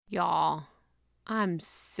Y'all, I'm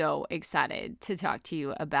so excited to talk to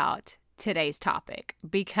you about today's topic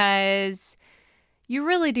because you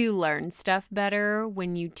really do learn stuff better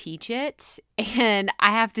when you teach it. And I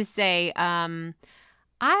have to say, I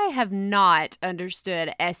have not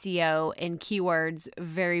understood SEO and keywords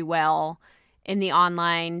very well in the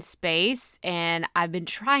online space, and I've been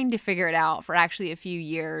trying to figure it out for actually a few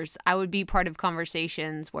years. I would be part of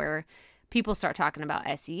conversations where people start talking about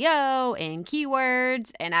SEO and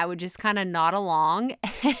keywords, and I would just kind of nod along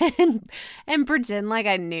and pretend like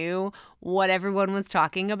I knew what everyone was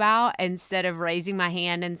talking about instead of raising my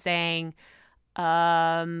hand and saying,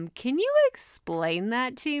 can you explain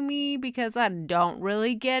that to me? Because I don't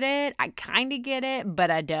really get it. I kind of get it,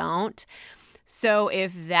 but I don't. So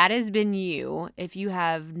if that has been you, if you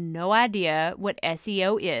have no idea what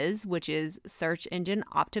SEO is, which is search engine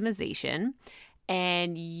optimization,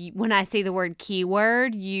 and when I say the word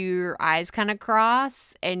keyword, your eyes kind of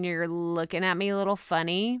cross and you're looking at me a little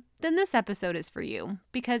funny, then this episode is for you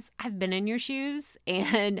because I've been in your shoes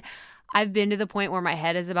and I've been to the point where my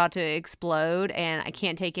head is about to explode and I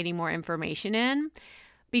can't take any more information in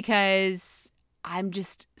because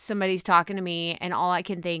somebody's talking to me and all I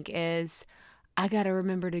can think is, I got to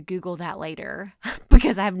remember to Google that later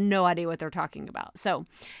because I have no idea what they're talking about. So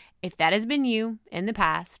if that has been you in the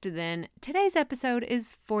past, then today's episode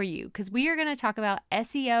is for you because we are going to talk about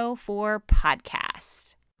SEO for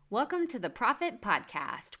podcasts. Welcome to the Profit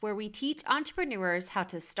Podcast, where we teach entrepreneurs how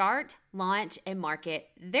to start, launch, and market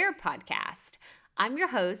their podcast. I'm your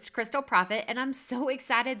host, Crystal Profit, and I'm so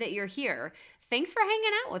excited that you're here. Thanks for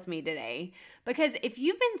hanging out with me today. Because if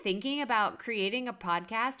you've been thinking about creating a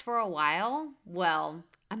podcast for a while, well,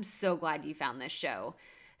 I'm so glad you found this show.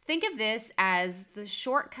 Think of this as the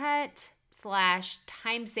shortcut /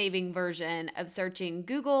 time-saving version of searching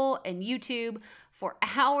Google and YouTube for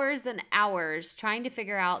hours and hours trying to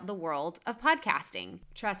figure out the world of podcasting.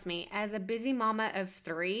 Trust me, as a busy mama of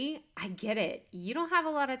 3, I get it. You don't have a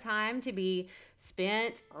lot of time to be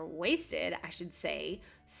spent or wasted, I should say,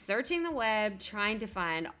 searching the web, trying to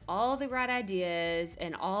find all the right ideas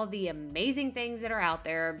and all the amazing things that are out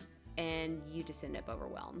there, and you just end up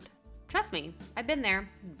overwhelmed. Trust me, I've been there,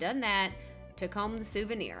 done that, took home the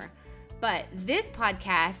souvenir. But this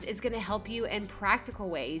podcast is going to help you in practical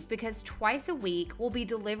ways because twice a week we'll be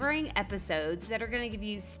delivering episodes that are going to give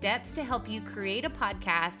you steps to help you create a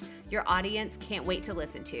podcast your audience can't wait to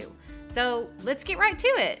listen to. So let's get right to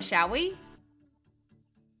it, shall we?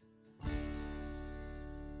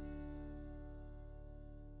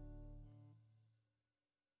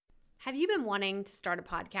 Have you been wanting to start a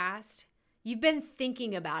podcast? You've been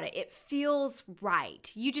thinking about it. It feels right.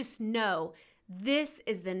 You just know this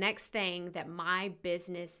is the next thing that my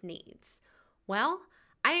business needs. Well,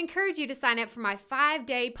 I encourage you to sign up for my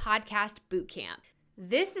 5-day podcast bootcamp.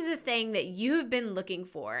 This is a thing that you have been looking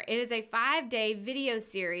for. It is a 5-day video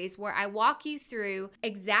series where I walk you through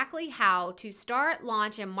exactly how to start,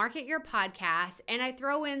 launch, and market your podcast, and I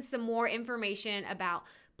throw in some more information about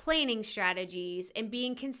planning strategies and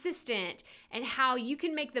being consistent and how you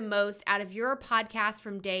can make the most out of your podcast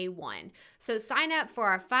from day one. So sign up for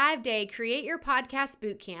our 5-day Create Your Podcast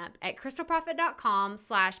Bootcamp at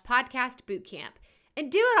crystalprofit.com/podcast bootcamp.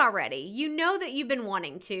 And do it already. You know that you've been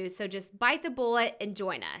wanting to, so just bite the bullet and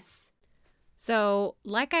join us. So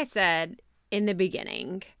like I said in the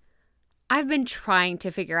beginning, I've been trying to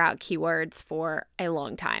figure out keywords for a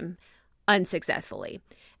long time, unsuccessfully.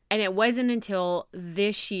 And it wasn't until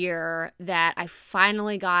this year that I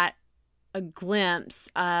finally got a glimpse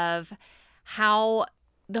of how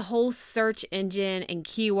the whole search engine and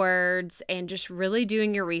keywords and just really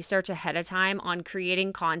doing your research ahead of time on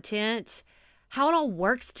creating content, how it all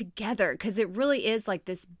works together. Because it really is like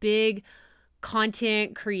this big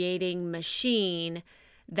content creating machine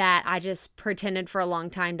that I just pretended for a long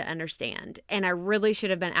time to understand. And I really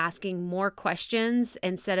should have been asking more questions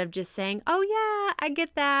instead of just saying, oh yeah, I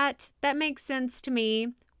get that. That makes sense to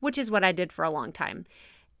me, which is what I did for a long time.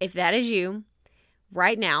 If that is you,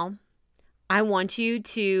 right now, I want you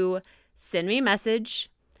to send me a message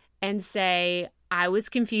and say, I was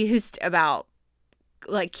confused about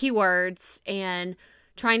like keywords and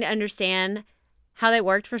trying to understand how they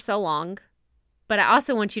worked for so long. But I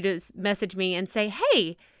also want you to message me and say,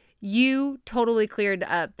 hey, you totally cleared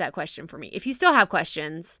up that question for me. If you still have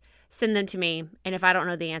questions, send them to me. And if I don't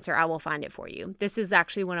know the answer, I will find it for you. This is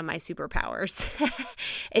actually one of my superpowers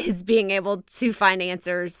is being able to find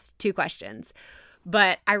answers to questions.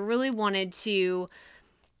 But I really wanted to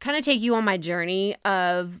kind of take you on my journey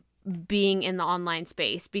of being in the online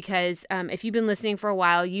space because if you've been listening for a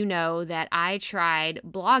while, you know that I tried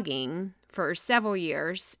blogging for several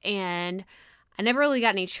years and I never really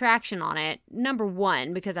got any traction on it. Number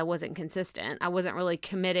one, because I wasn't consistent. I wasn't really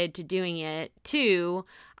committed to doing it. Two,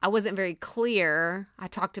 I wasn't very clear. I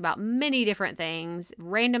talked about many different things,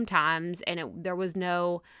 random times, and there was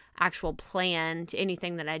no actual plan to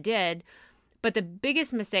anything that I did. But the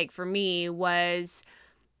biggest mistake for me was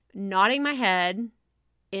nodding my head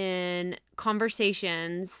in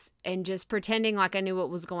conversations and just pretending like I knew what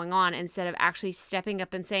was going on instead of actually stepping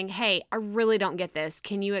up and saying, hey, I really don't get this.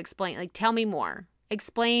 Can you explain? Like, tell me more.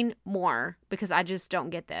 Explain more, because I just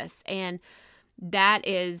don't get this. And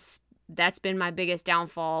that's been my biggest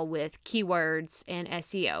downfall with keywords and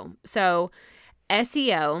SEO. So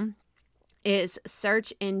SEO is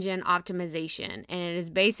search engine optimization, and it is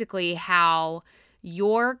basically how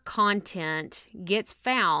your content gets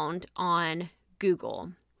found on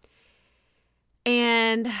Google.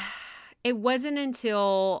 And it wasn't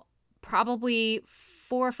until probably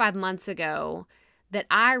 4 or 5 months ago that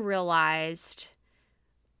I realized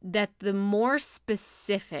that the more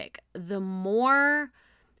specific, the more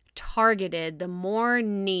targeted, the more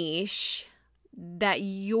niche that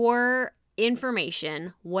your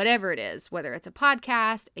information, whatever it is, whether it's a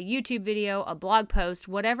podcast, a YouTube video, a blog post,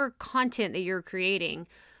 whatever content that you're creating,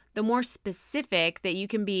 the more specific that you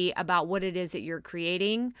can be about what it is that you're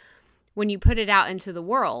creating when you put it out into the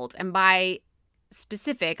world. And by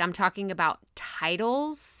specific, I'm talking about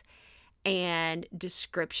titles and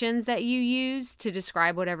descriptions that you use to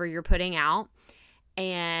describe whatever you're putting out.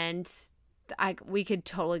 And we could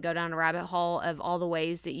totally go down a rabbit hole of all the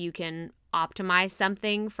ways that you can optimize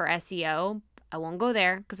something for SEO. I won't go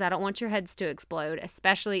there because I don't want your heads to explode,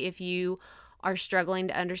 especially if you are struggling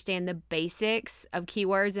to understand the basics of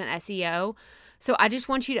keywords and SEO. So I just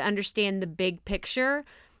want you to understand the big picture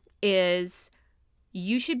is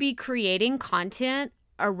you should be creating content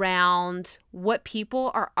around what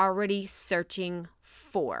people are already searching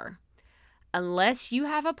for. Unless you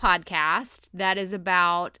have a podcast that is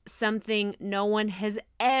about something no one has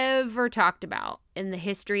ever talked about in the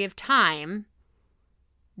history of time,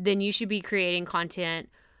 then you should be creating content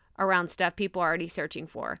around stuff people are already searching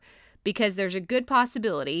for. Because there's a good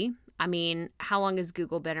possibility, I mean, how long has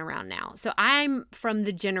Google been around now? So I'm from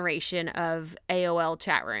the generation of AOL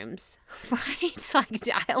chat rooms, right? Like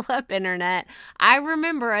dial-up internet. I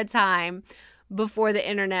remember a time before the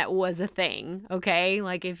internet was a thing, okay?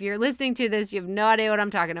 Like if you're listening to this, you have no idea what I'm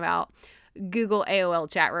talking about. Google AOL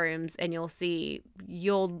chat rooms and you'll see,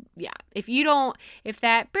 if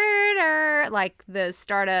that bird like the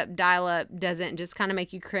startup dial-up doesn't just kind of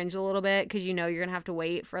make you cringe a little bit because you know you're going to have to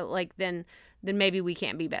wait for like, then maybe we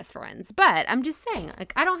can't be best friends. But I'm just saying,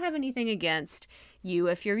 like, I don't have anything against you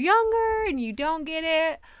if you're younger and you don't get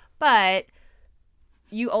it, but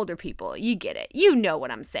you older people, you get it. You know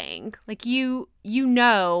what I'm saying. Like you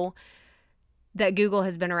know that Google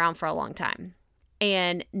has been around for a long time.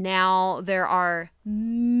 And now there are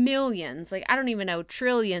millions, like I don't even know,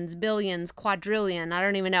 trillions, billions, quadrillion. I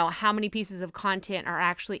don't even know how many pieces of content are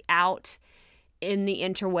actually out in the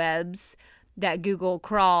interwebs that Google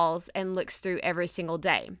crawls and looks through every single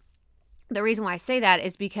day. The reason why I say that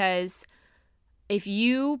is because if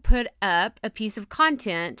you put up a piece of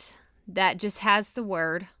content that just has the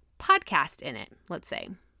word podcast in it, let's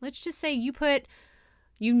just say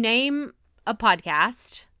you name a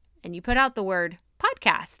podcast and you put out the word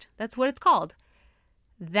podcast. That's what it's called.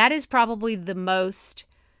 That is probably the most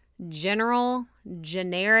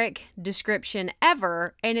generic description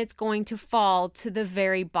ever, and it's going to fall to the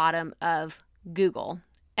very bottom of Google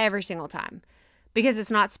every single time because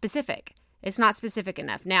it's not specific. It's not specific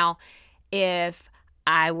enough. Now, if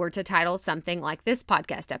I were to title something like this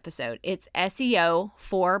podcast episode, it's SEO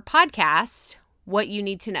for podcasts, what you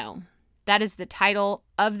need to know. That is the title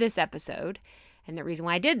of this episode. And the reason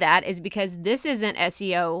why I did that is because this isn't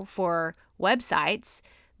SEO for websites.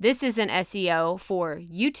 This isn't SEO for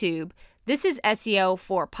YouTube. This is SEO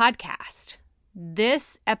for podcast.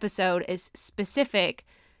 This episode is specific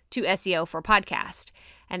to SEO for podcast.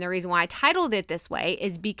 And the reason why I titled it this way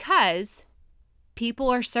is because people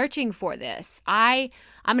are searching for this. I'm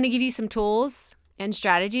going to give you some tools and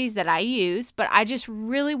strategies that I use, but I just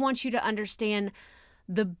really want you to understand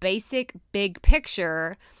the basic big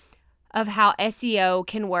picture of how SEO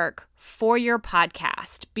can work for your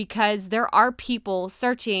podcast, because there are people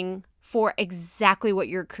searching for exactly what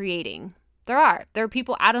you're creating. There are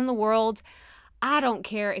people out in the world. I don't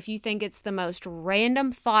care if you think it's the most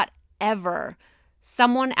random thought ever.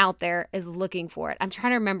 Someone out there is looking for it. I'm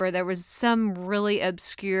trying to remember. There was some really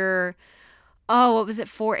obscure, what was it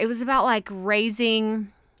for? It was about like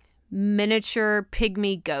raising miniature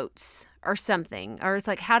pygmy goats or something. Or it's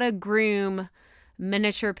like how to groom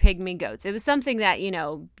miniature pygmy goats. It was something that,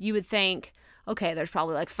 you would think, okay, there's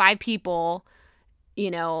probably like 5 people,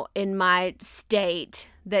 in my state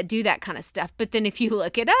that do that kind of stuff. But then if you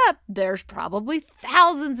look it up, there's probably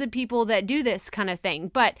thousands of people that do this kind of thing.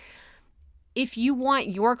 But if you want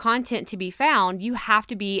your content to be found, you have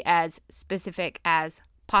to be as specific as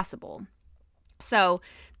possible. So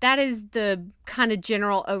that is the kind of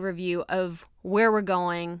general overview of where we're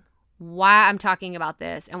going, why I'm talking about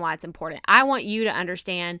this, and why it's important. I want you to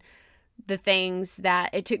understand the things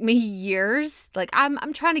that it took me years. Like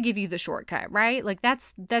I'm trying to give you the shortcut, right? Like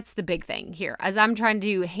that's the big thing here. As I'm trying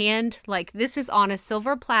to this is on a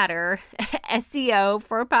silver platter SEO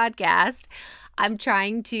for a podcast. I'm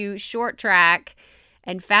trying to short track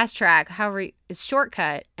and fast track, however, it's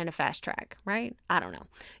shortcut and a fast track, right? I don't know.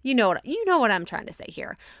 You know what I'm trying to say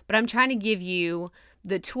here. But I'm trying to give you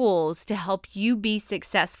the tools to help you be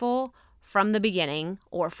successful from the beginning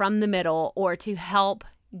or from the middle, or to help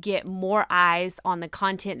get more eyes on the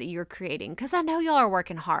content that you're creating. Because I know y'all are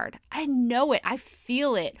working hard. I know it. I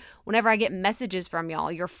feel it whenever I get messages from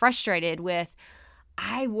y'all. You're frustrated with,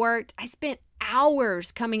 I spent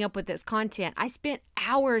hours coming up with this content. I spent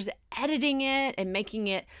hours editing it and making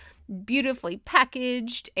it beautifully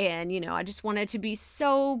packaged. And, I just want it to be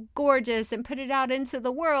so gorgeous and put it out into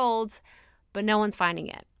the world, but no one's finding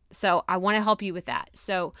it. So I want to help you with that.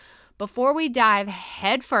 So before we dive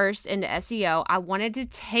headfirst into SEO, I wanted to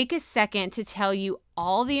take a second to tell you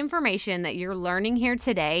all the information that you're learning here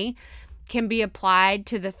today can be applied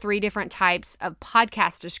to the 3 different types of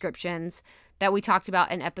podcast descriptions that we talked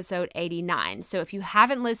about in episode 89. So if you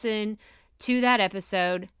haven't listened to that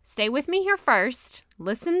episode, stay with me here first.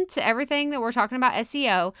 Listen to everything that we're talking about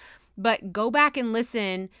SEO, but go back and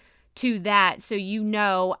listen to that so you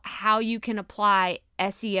know how you can apply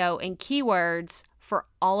SEO and keywords for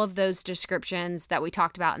all of those descriptions that we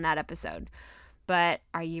talked about in that episode. But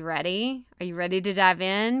are you ready? Are you ready to dive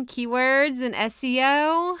in? Keywords and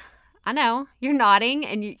SEO? I know, you're nodding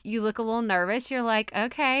and you look a little nervous. You're like,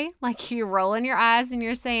 okay, like you're rolling your eyes and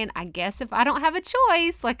you're saying, I guess if I don't have a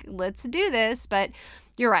choice, like let's do this. But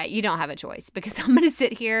you're right, you don't have a choice, because I'm going to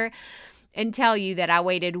sit here and tell you that I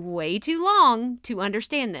waited way too long to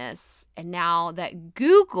understand this. And now that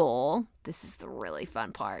Google, this is the really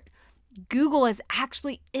fun part, Google is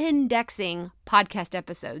actually indexing podcast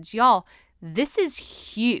episodes. Y'all, this is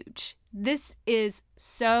huge. This is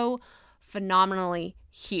so phenomenally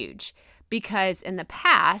huge, because in the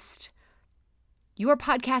past, your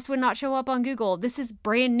podcast would not show up on Google. This is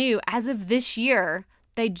brand new. As of this year,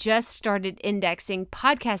 they just started indexing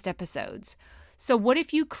podcast episodes. So what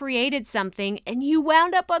if you created something and you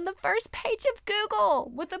wound up on the first page of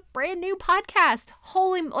Google with a brand new podcast?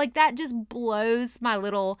 That just blows my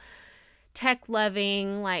little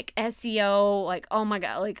tech-loving, SEO, oh my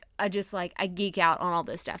God, I geek out on all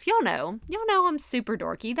this stuff. Y'all know I'm super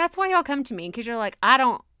dorky. That's why y'all come to me, because you're like, I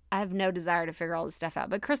have no desire to figure all this stuff out.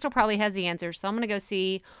 But Crystal probably has the answer, so I'm going to go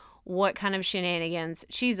see what kind of shenanigans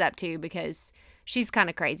she's up to, because she's kind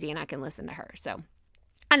of crazy and I can listen to her. So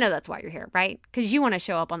I know that's why you're here, right? Because you want to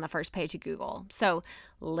show up on the first page of Google. So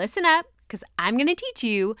listen up, because I'm going to teach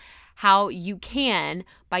you how you can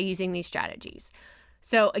by using these strategies.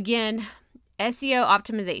 So again, SEO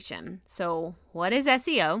optimization. So what is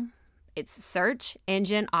SEO? It's search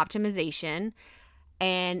engine optimization.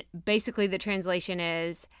 And basically the translation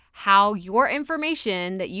is how your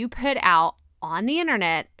information that you put out on the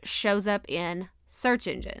internet shows up in search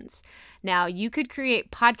engines. Now, you could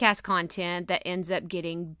create podcast content that ends up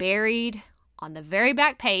getting buried on the very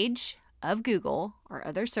back page of Google or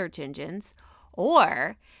other search engines,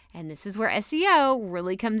 or, and this is where SEO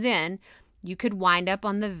really comes in, you could wind up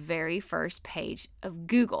on the very first page of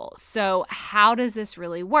Google. So how does this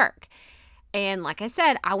really work? And like I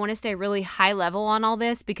said, I want to stay really high level on all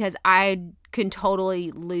this, because I can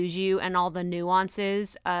totally lose you in all the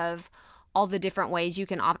nuances of all the different ways you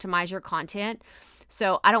can optimize your content.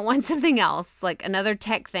 So I don't want something else, like another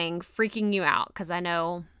tech thing, freaking you out, because I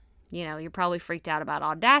know, you're probably freaked out about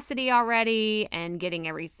Audacity already and getting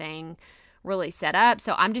everything really set up.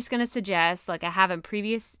 So I'm just going to suggest, like I have in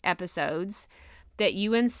previous episodes, that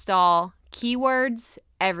you install Keywords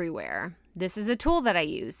Everywhere. This is a tool that I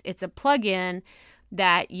use. It's a plugin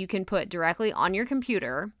that you can put directly on your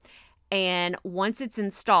computer. And once it's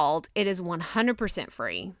installed, it is 100%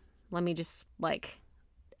 free. Let me just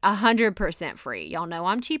 100% free. Y'all know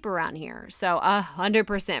I'm cheap around here. So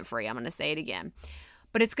 100% free. I'm going to say it again.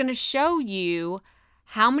 But it's going to show you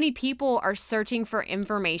how many people are searching for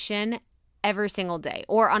information every single day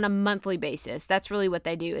or on a monthly basis. That's really what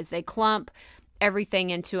they do, is they clump everything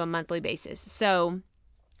into a monthly basis. So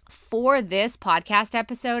for this podcast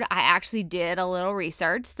episode, I actually did a little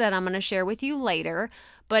research that I'm going to share with you later.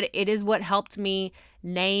 but it is what helped me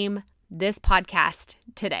name this podcast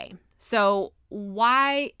today. So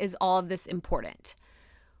why is all of this important?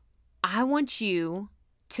 I want you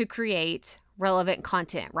to create relevant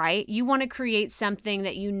content, right? You want to create something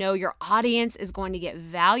that you know your audience is going to get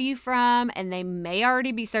value from and they may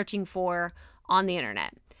already be searching for on the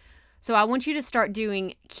internet. So I want you to start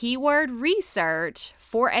doing keyword research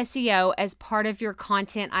for SEO as part of your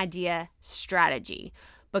content idea strategy,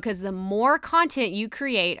 because the more content you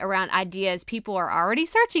create around ideas people are already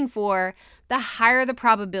searching for, the higher the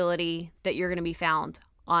probability that you're going to be found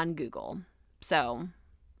on Google. So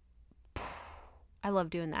I love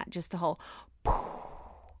doing that. Just the whole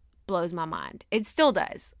blows my mind. It still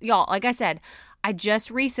does. Y'all, like I said, I just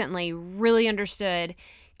recently really understood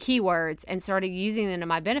keywords and started using them to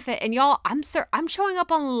my benefit. And y'all, I'm showing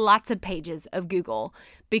up on lots of pages of Google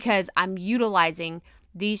because I'm utilizing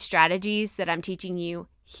these strategies that I'm teaching you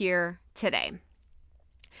here today.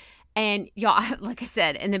 And y'all, like I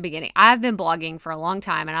said in the beginning, I've been blogging for a long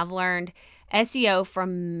time and I've learned SEO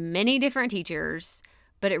from many different teachers,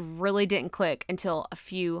 but it really didn't click until a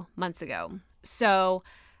few months ago. So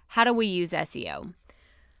how do we use SEO?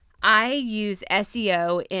 I use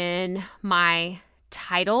SEO in my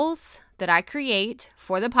titles that I create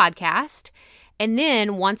for the podcast. And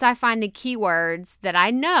then once I find the keywords that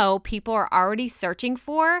I know people are already searching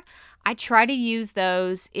for, I try to use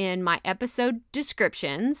those in my episode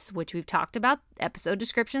descriptions, which we've talked about episode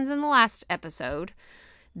descriptions in the last episode.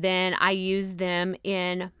 Then I use them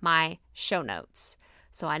in my show notes.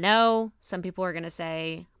 So I know some people are going to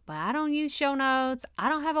say, but I don't use show notes. I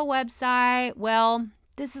don't have a website. Well,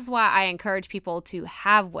 this is why I encourage people to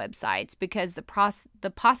have websites, because the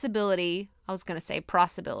possibility, I was going to say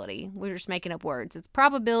possibility. We're just making up words. It's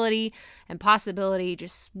probability and possibility,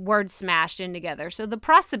 just words smashed in together. So the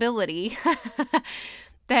possibility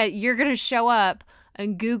that you're going to show up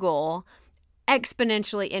on Google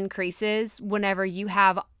exponentially increases whenever you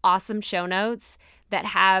have awesome show notes that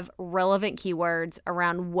have relevant keywords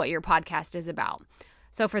around what your podcast is about.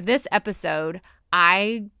 So for this episode,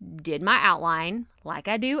 I did my outline like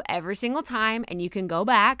I do every single time, and you can go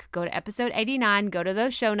back, go to episode 89, go to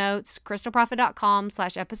those show notes,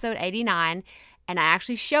 crystalprofit.com/episode 89, and I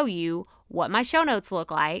actually show you what my show notes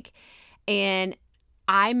look like, and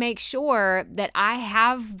I make sure that I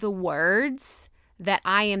have the words that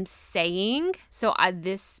I am saying. So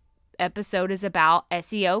this episode is about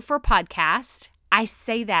SEO for podcast. I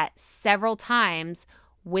say that several times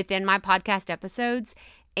within my podcast episodes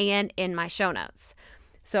and in my show notes.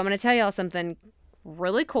 So I'm going to tell y'all something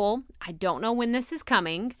really cool. I don't know when this is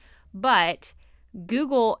coming, but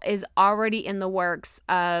Google is already in the works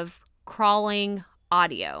of crawling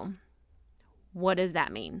audio. What does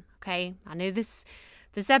that mean? Okay. I knew this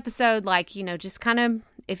episode, just kind of,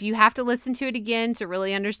 if you have to listen to it again to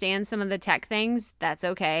really understand some of the tech things, that's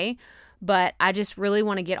okay. But I just really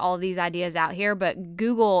want to get all of these ideas out here. But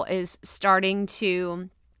Google is starting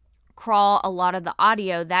to crawl a lot of the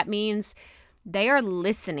audio. That means they are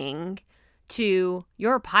listening to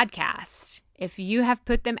your podcast. If you have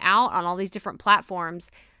put them out on all these different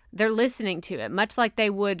platforms, they're listening to it, much like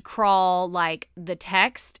they would crawl like the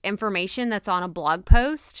text information that's on a blog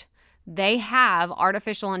post. They have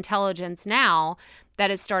artificial intelligence now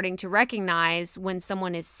that is starting to recognize when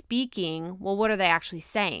someone is speaking, well, what are they actually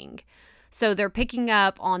saying? So they're picking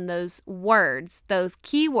up on those words, those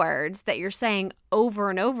keywords that you're saying over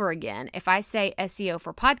and over again. If I say SEO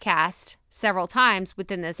for podcast several times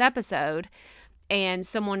within this episode and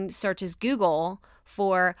someone searches Google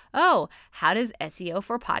for, how does SEO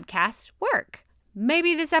for podcast work?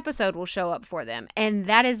 Maybe this episode will show up for them. And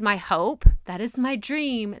that is my hope. That is my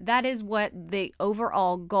dream. That is what the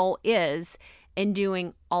overall goal is in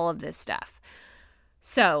doing all of this stuff.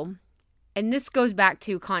 So, and this goes back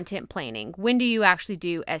to content planning. When do you actually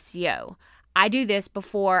do SEO? I do this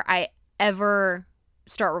before I ever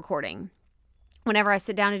start recording. Whenever I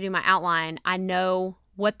sit down to do my outline, I know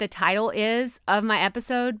what the title is of my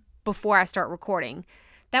episode before I start recording.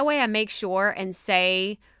 That way I make sure and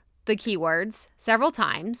say the keywords several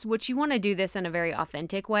times, which you want to do this in a very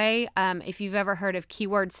authentic way. If you've ever heard of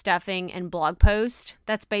keyword stuffing in blog post,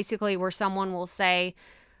 that's basically where someone will say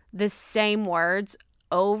the same words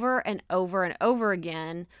over and over and over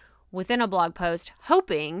again within a blog post,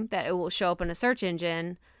 hoping that it will show up in a search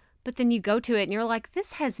engine. But then you go to it and you're like,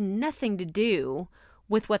 this has nothing to do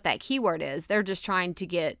with what that keyword is. They're just trying to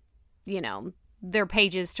get, their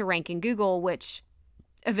pages to rank in Google, which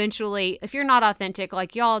eventually, if you're not authentic,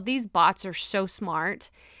 like y'all, these bots are so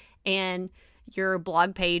smart, and your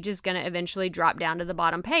blog page is going to eventually drop down to the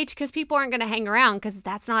bottom page because people aren't going to hang around because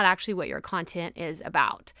that's not actually what your content is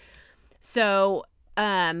about. So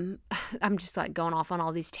I'm just like going off on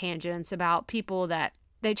all these tangents about people that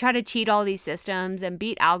they try to cheat all these systems and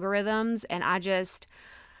beat algorithms. And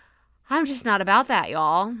I'm just not about that,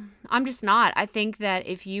 y'all. I'm just not. I think that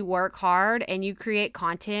if you work hard and you create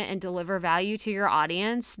content and deliver value to your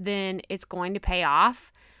audience, then it's going to pay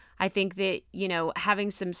off. I think that,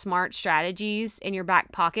 having some smart strategies in your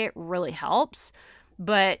back pocket really helps,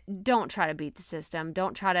 but don't try to beat the system.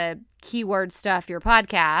 Don't try to keyword stuff your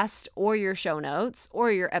podcast or your show notes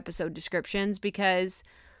or your episode descriptions, because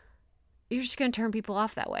you're just going to turn people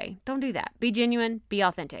off that way. Don't do that. Be genuine, be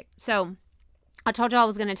authentic. So I told y'all I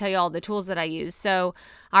was going to tell you all the tools that I use. So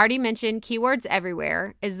I already mentioned Keywords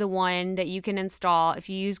Everywhere is the one that you can install if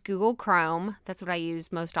you use Google Chrome. That's what I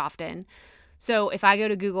use most often. So if I go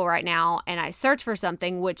to Google right now and I search for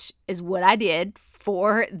something, which is what I did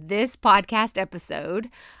for this podcast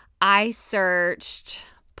episode, I searched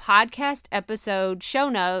podcast episode show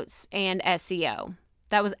notes and SEO.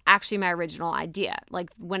 That was actually my original idea.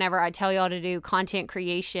 Like whenever I tell y'all to do content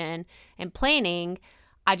creation and planning,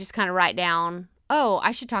 I just kind of write down,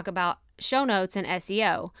 I should talk about show notes and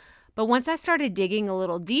SEO. But once I started digging a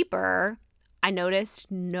little deeper, I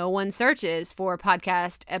noticed no one searches for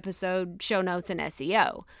podcast episode show notes and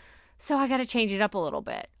SEO. So I got to change it up a little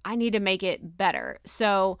bit. I need to make it better.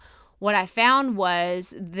 So what I found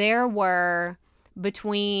was there were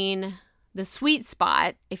between the sweet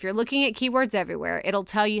spot, if you're looking at Keywords Everywhere, it'll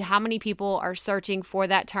tell you how many people are searching for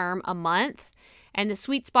that term a month. And the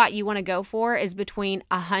sweet spot you want to go for is between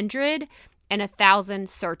 100 and 1,000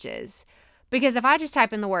 searches. Because if I just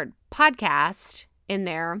type in the word podcast in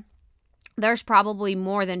there, there's probably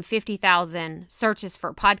more than 50,000 searches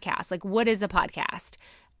for podcasts. Like, what is a podcast?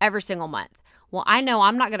 Every single month. Well, I know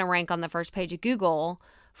I'm not going to rank on the first page of Google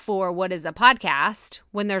for what is a podcast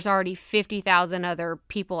when there's already 50,000 other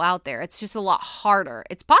people out there. It's just a lot harder.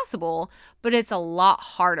 It's possible, but it's a lot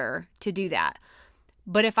harder to do that.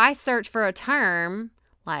 But if I search for a term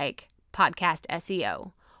like podcast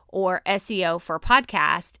SEO or SEO for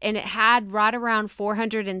podcast, and it had right around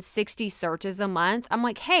 460 searches a month, I'm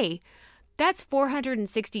like, hey, that's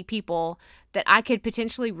 460 people that I could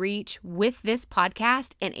potentially reach with this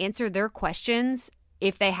podcast and answer their questions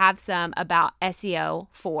if they have some about SEO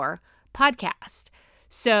for podcast.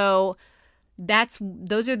 So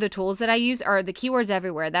those are the tools that I use, or the Keywords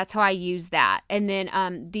Everywhere. That's how I use that. And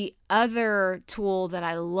then the other tool that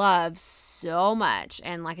I love so much,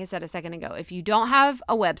 and like I said a second ago, if you don't have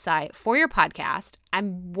a website for your podcast,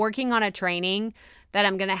 I'm working on a training that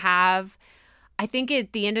I'm going to have, I think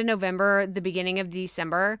at the end of November, the beginning of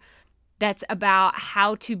December, that's about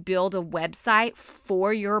how to build a website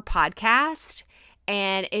for your podcast.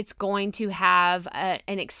 And it's going to have an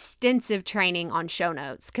extensive training on show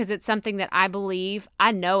notes, because it's something that I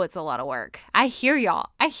know it's a lot of work. I hear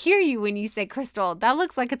y'all. I hear you when you say, Crystal, that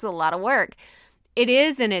looks like it's a lot of work. It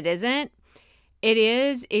is and it isn't. It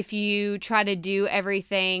is if you try to do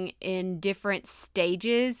everything in different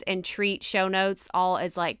stages and treat show notes all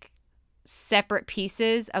as like separate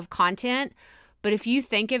pieces of content. But if you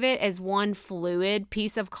think of it as one fluid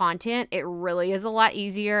piece of content, it really is a lot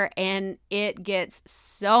easier, and it gets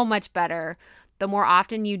so much better the more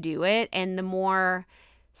often you do it and the more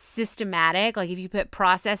systematic. Like if you put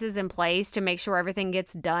processes in place to make sure everything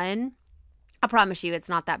gets done, I promise you it's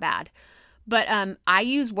not that bad. But I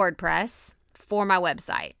use WordPress for my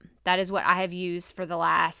website. That is what I have used for the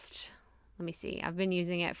last, I've been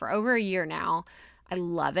using it for over a year now. I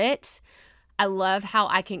love it. I love how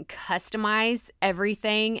I can customize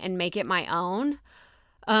everything and make it my own.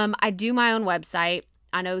 I do my own website.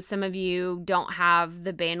 I know some of you don't have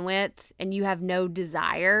the bandwidth and you have no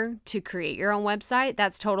desire to create your own website.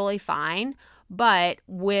 That's totally fine. But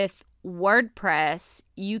with WordPress,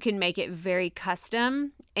 you can make it very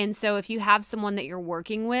custom. And so if you have someone that you're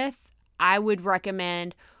working with, I would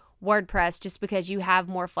recommend WordPress, just because you have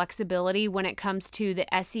more flexibility when it comes to the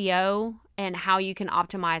SEO and how you can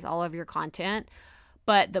optimize all of your content.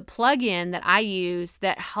 But the plugin that I use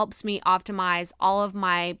that helps me optimize all of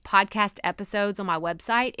my podcast episodes on my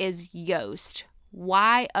website is Yoast,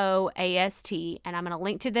 YOAST. And I'm going to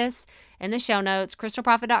link to this in the show notes,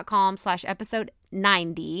 crystalprofit.com/episode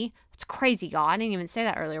 90. It's crazy, y'all. I didn't even say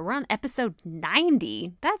that earlier. We're on episode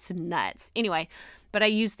 90. That's nuts. Anyway, but I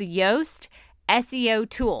use the Yoast SEO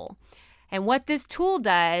tool. And what this tool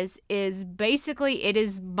does is basically it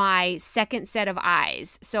is my second set of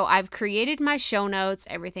eyes. So I've created my show notes.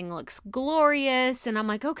 Everything looks glorious. And I'm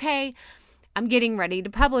like, okay, I'm getting ready to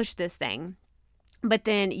publish this thing. But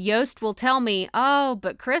then Yoast will tell me, oh,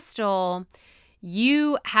 but Crystal,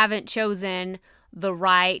 you haven't chosen the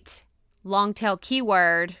right long tail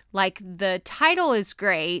keyword, like the title is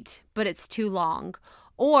great, but it's too long.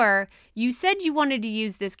 Or you said you wanted to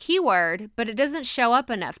use this keyword, but it doesn't show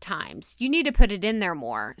up enough times. You need to put it in there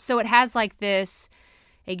more. So it has like this,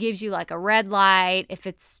 it gives you like a red light if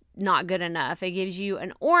it's not good enough. It gives you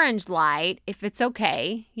an orange light if it's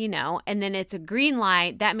okay, and then it's a green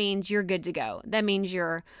light. That means you're good to go. That means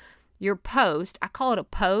your post, I call it a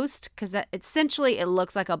post because essentially it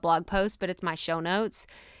looks like a blog post, but it's my show notes.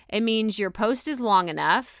 It means your post is long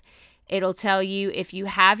enough. It'll tell you if you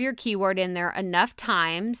have your keyword in there enough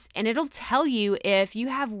times, and it'll tell you if you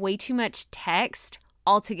have way too much text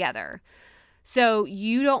altogether. So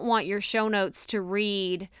you don't want your show notes to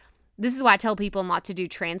read. This is why I tell people not to do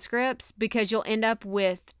transcripts, because you'll end up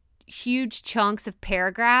with huge chunks of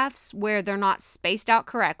paragraphs where they're not spaced out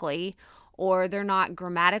correctly, or they're not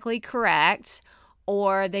grammatically correct,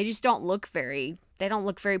 or they just don't look very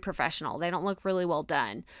professional. They don't look really well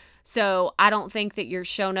done. So I don't think that your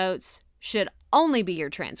show notes should only be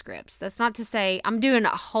your transcripts. That's not to say I'm doing a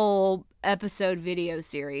whole episode video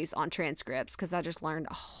series on transcripts because I just learned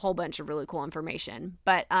a whole bunch of really cool information.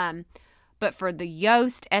 But for the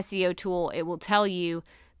Yoast SEO tool, it will tell you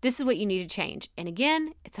this is what you need to change. And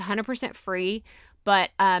again, it's 100% free.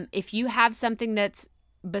 But if you have something that's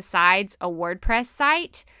besides a WordPress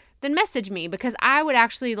site, then message me, because I would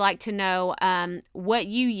actually like to know what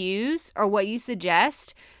you use or what you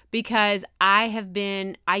suggest, because I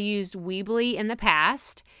used Weebly in the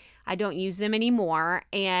past. I don't use them anymore,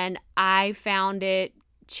 and I found it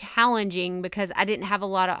challenging because I didn't have a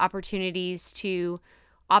lot of opportunities to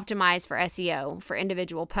optimize for SEO for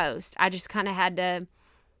individual posts. I just kind of had to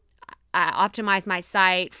optimize my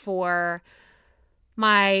site for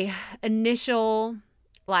my initial,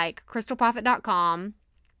 like crystalprofit.com,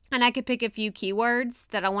 and I could pick a few keywords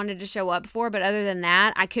that I wanted to show up for, but other than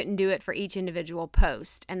that, I couldn't do it for each individual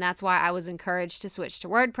post, and that's why I was encouraged to switch to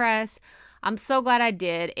WordPress. I'm so glad I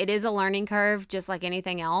did. It is a learning curve, just like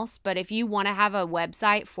anything else, but if you want to have a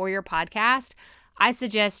website for your podcast, I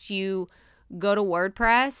suggest you go to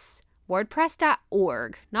WordPress,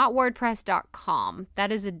 wordpress.org, not wordpress.com.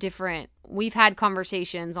 That is we've had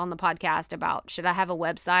conversations on the podcast about, should I have a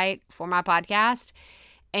website for my podcast?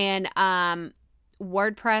 And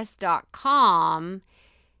WordPress.com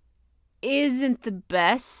isn't the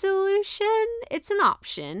best solution. It's an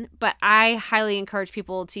option, but I highly encourage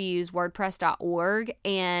people to use WordPress.org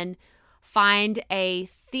and find a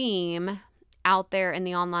theme out there in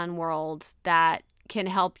the online world that can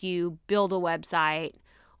help you build a website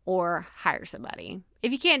or hire somebody.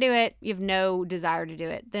 If you can't do it, you have no desire to do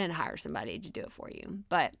it, then hire somebody to do it for you.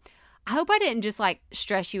 But I hope I didn't just like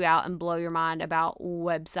stress you out and blow your mind about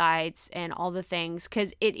websites and all the things,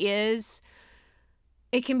 because it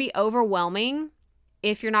can be overwhelming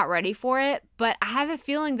if you're not ready for it. But I have a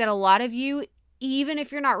feeling that a lot of you, even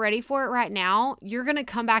if you're not ready for it right now, you're going to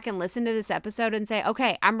come back and listen to this episode and say,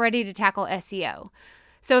 okay, I'm ready to tackle SEO.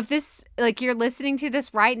 So if this, like, you're listening to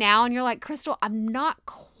this right now and you're like, Crystal, I'm not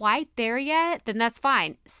quite there yet, then that's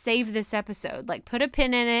fine. Save this episode. Like, put a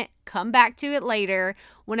pin in it, come back to it later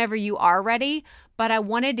whenever you are ready. But I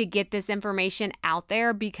wanted to get this information out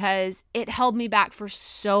there because it held me back for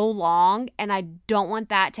so long, and I don't want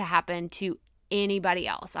that to happen to anybody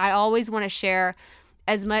else. I always want to share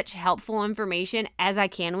as much helpful information as I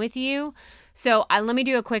can with you. So let me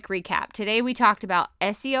do a quick recap. Today we talked about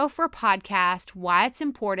SEO for podcast, why it's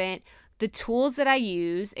important, the tools that I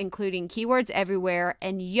use, including Keywords Everywhere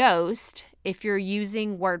and Yoast if you're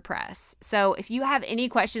using WordPress. So if you have any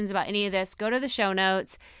questions about any of this, go to the show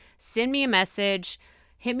notes, send me a message,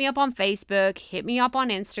 hit me up on Facebook, hit me up on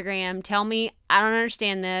Instagram, tell me I don't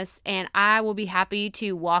understand this, and I will be happy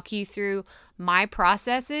to walk you through my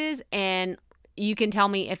processes, and you can tell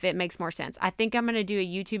me if it makes more sense. I think I'm going to do a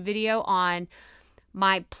YouTube video on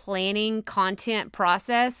my planning content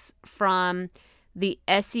process from the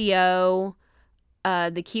SEO,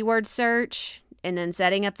 the keyword search, and then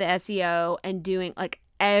setting up the SEO and doing like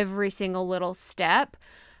every single little step.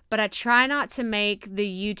 But I try not to make the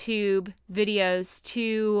YouTube videos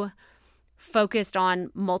too focused on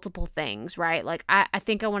multiple things, right? Like I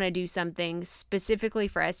think I want to do something specifically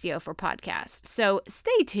for SEO for podcasts. So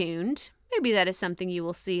stay tuned. Maybe that is something you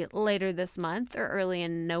will see later this month or early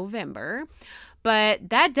in November. But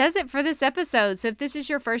that does it for this episode. So if this is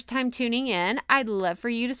your first time tuning in, I'd love for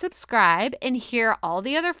you to subscribe and hear all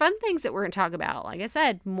the other fun things that we're going to talk about. Like I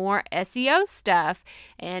said, more SEO stuff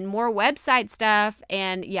and more website stuff.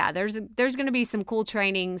 And yeah, there's going to be some cool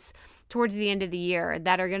trainings towards the end of the year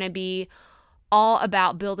that are going to be all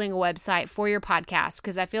about building a website for your podcast,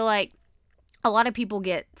 because I feel like a lot of people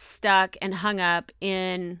get stuck and hung up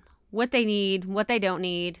in what they need, what they don't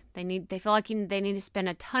need. They feel like they need to spend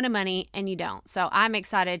a ton of money and you don't. So I'm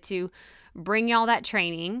excited to bring y'all that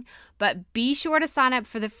training, but be sure to sign up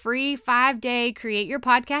for the free 5-day Create Your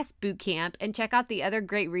Podcast Bootcamp and check out the other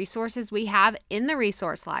great resources we have in the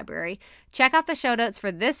resource library. Check out the show notes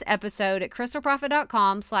for this episode at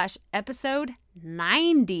crystalprofit.com/episode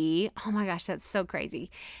 90. Oh my gosh, that's so crazy.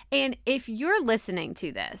 And if you're listening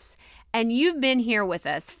to this and you've been here with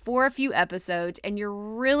us for a few episodes and you're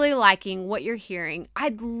really liking what you're hearing,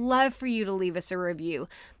 I'd love for you to leave us a review.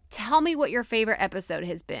 Tell me what your favorite episode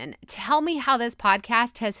has been. Tell me how this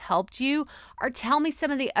podcast has helped you, or tell me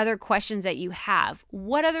some of the other questions that you have.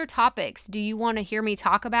 What other topics do you want to hear me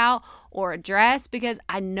talk about or address? Because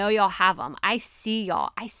I know y'all have them. I see y'all.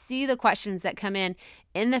 I see the questions that come in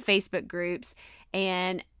the Facebook groups,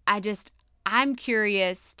 and I'm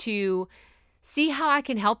curious to see how I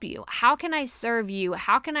can help you. How can I serve you?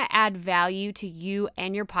 How can I add value to you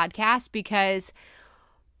and your podcast? Because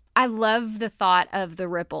I love the thought of the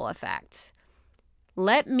ripple effect.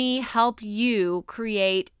 Let me help you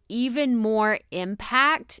create even more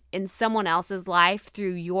impact in someone else's life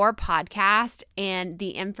through your podcast and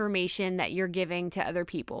the information that you're giving to other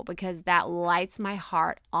people, because that lights my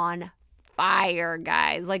heart on fire,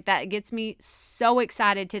 guys. Like, that gets me so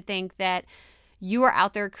excited to think that you are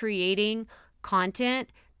out there creating content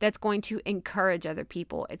that's going to encourage other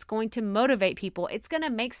people. It's going to motivate people. It's going to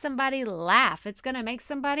make somebody laugh. It's going to make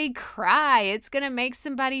somebody cry. It's going to make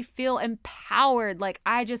somebody feel empowered. Like,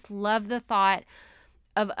 I just love the thought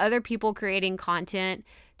of other people creating content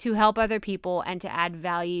to help other people and to add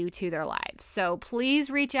value to their lives. So please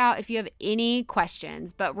reach out if you have any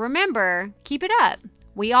questions. But remember, keep it up.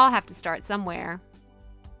 We all have to start somewhere.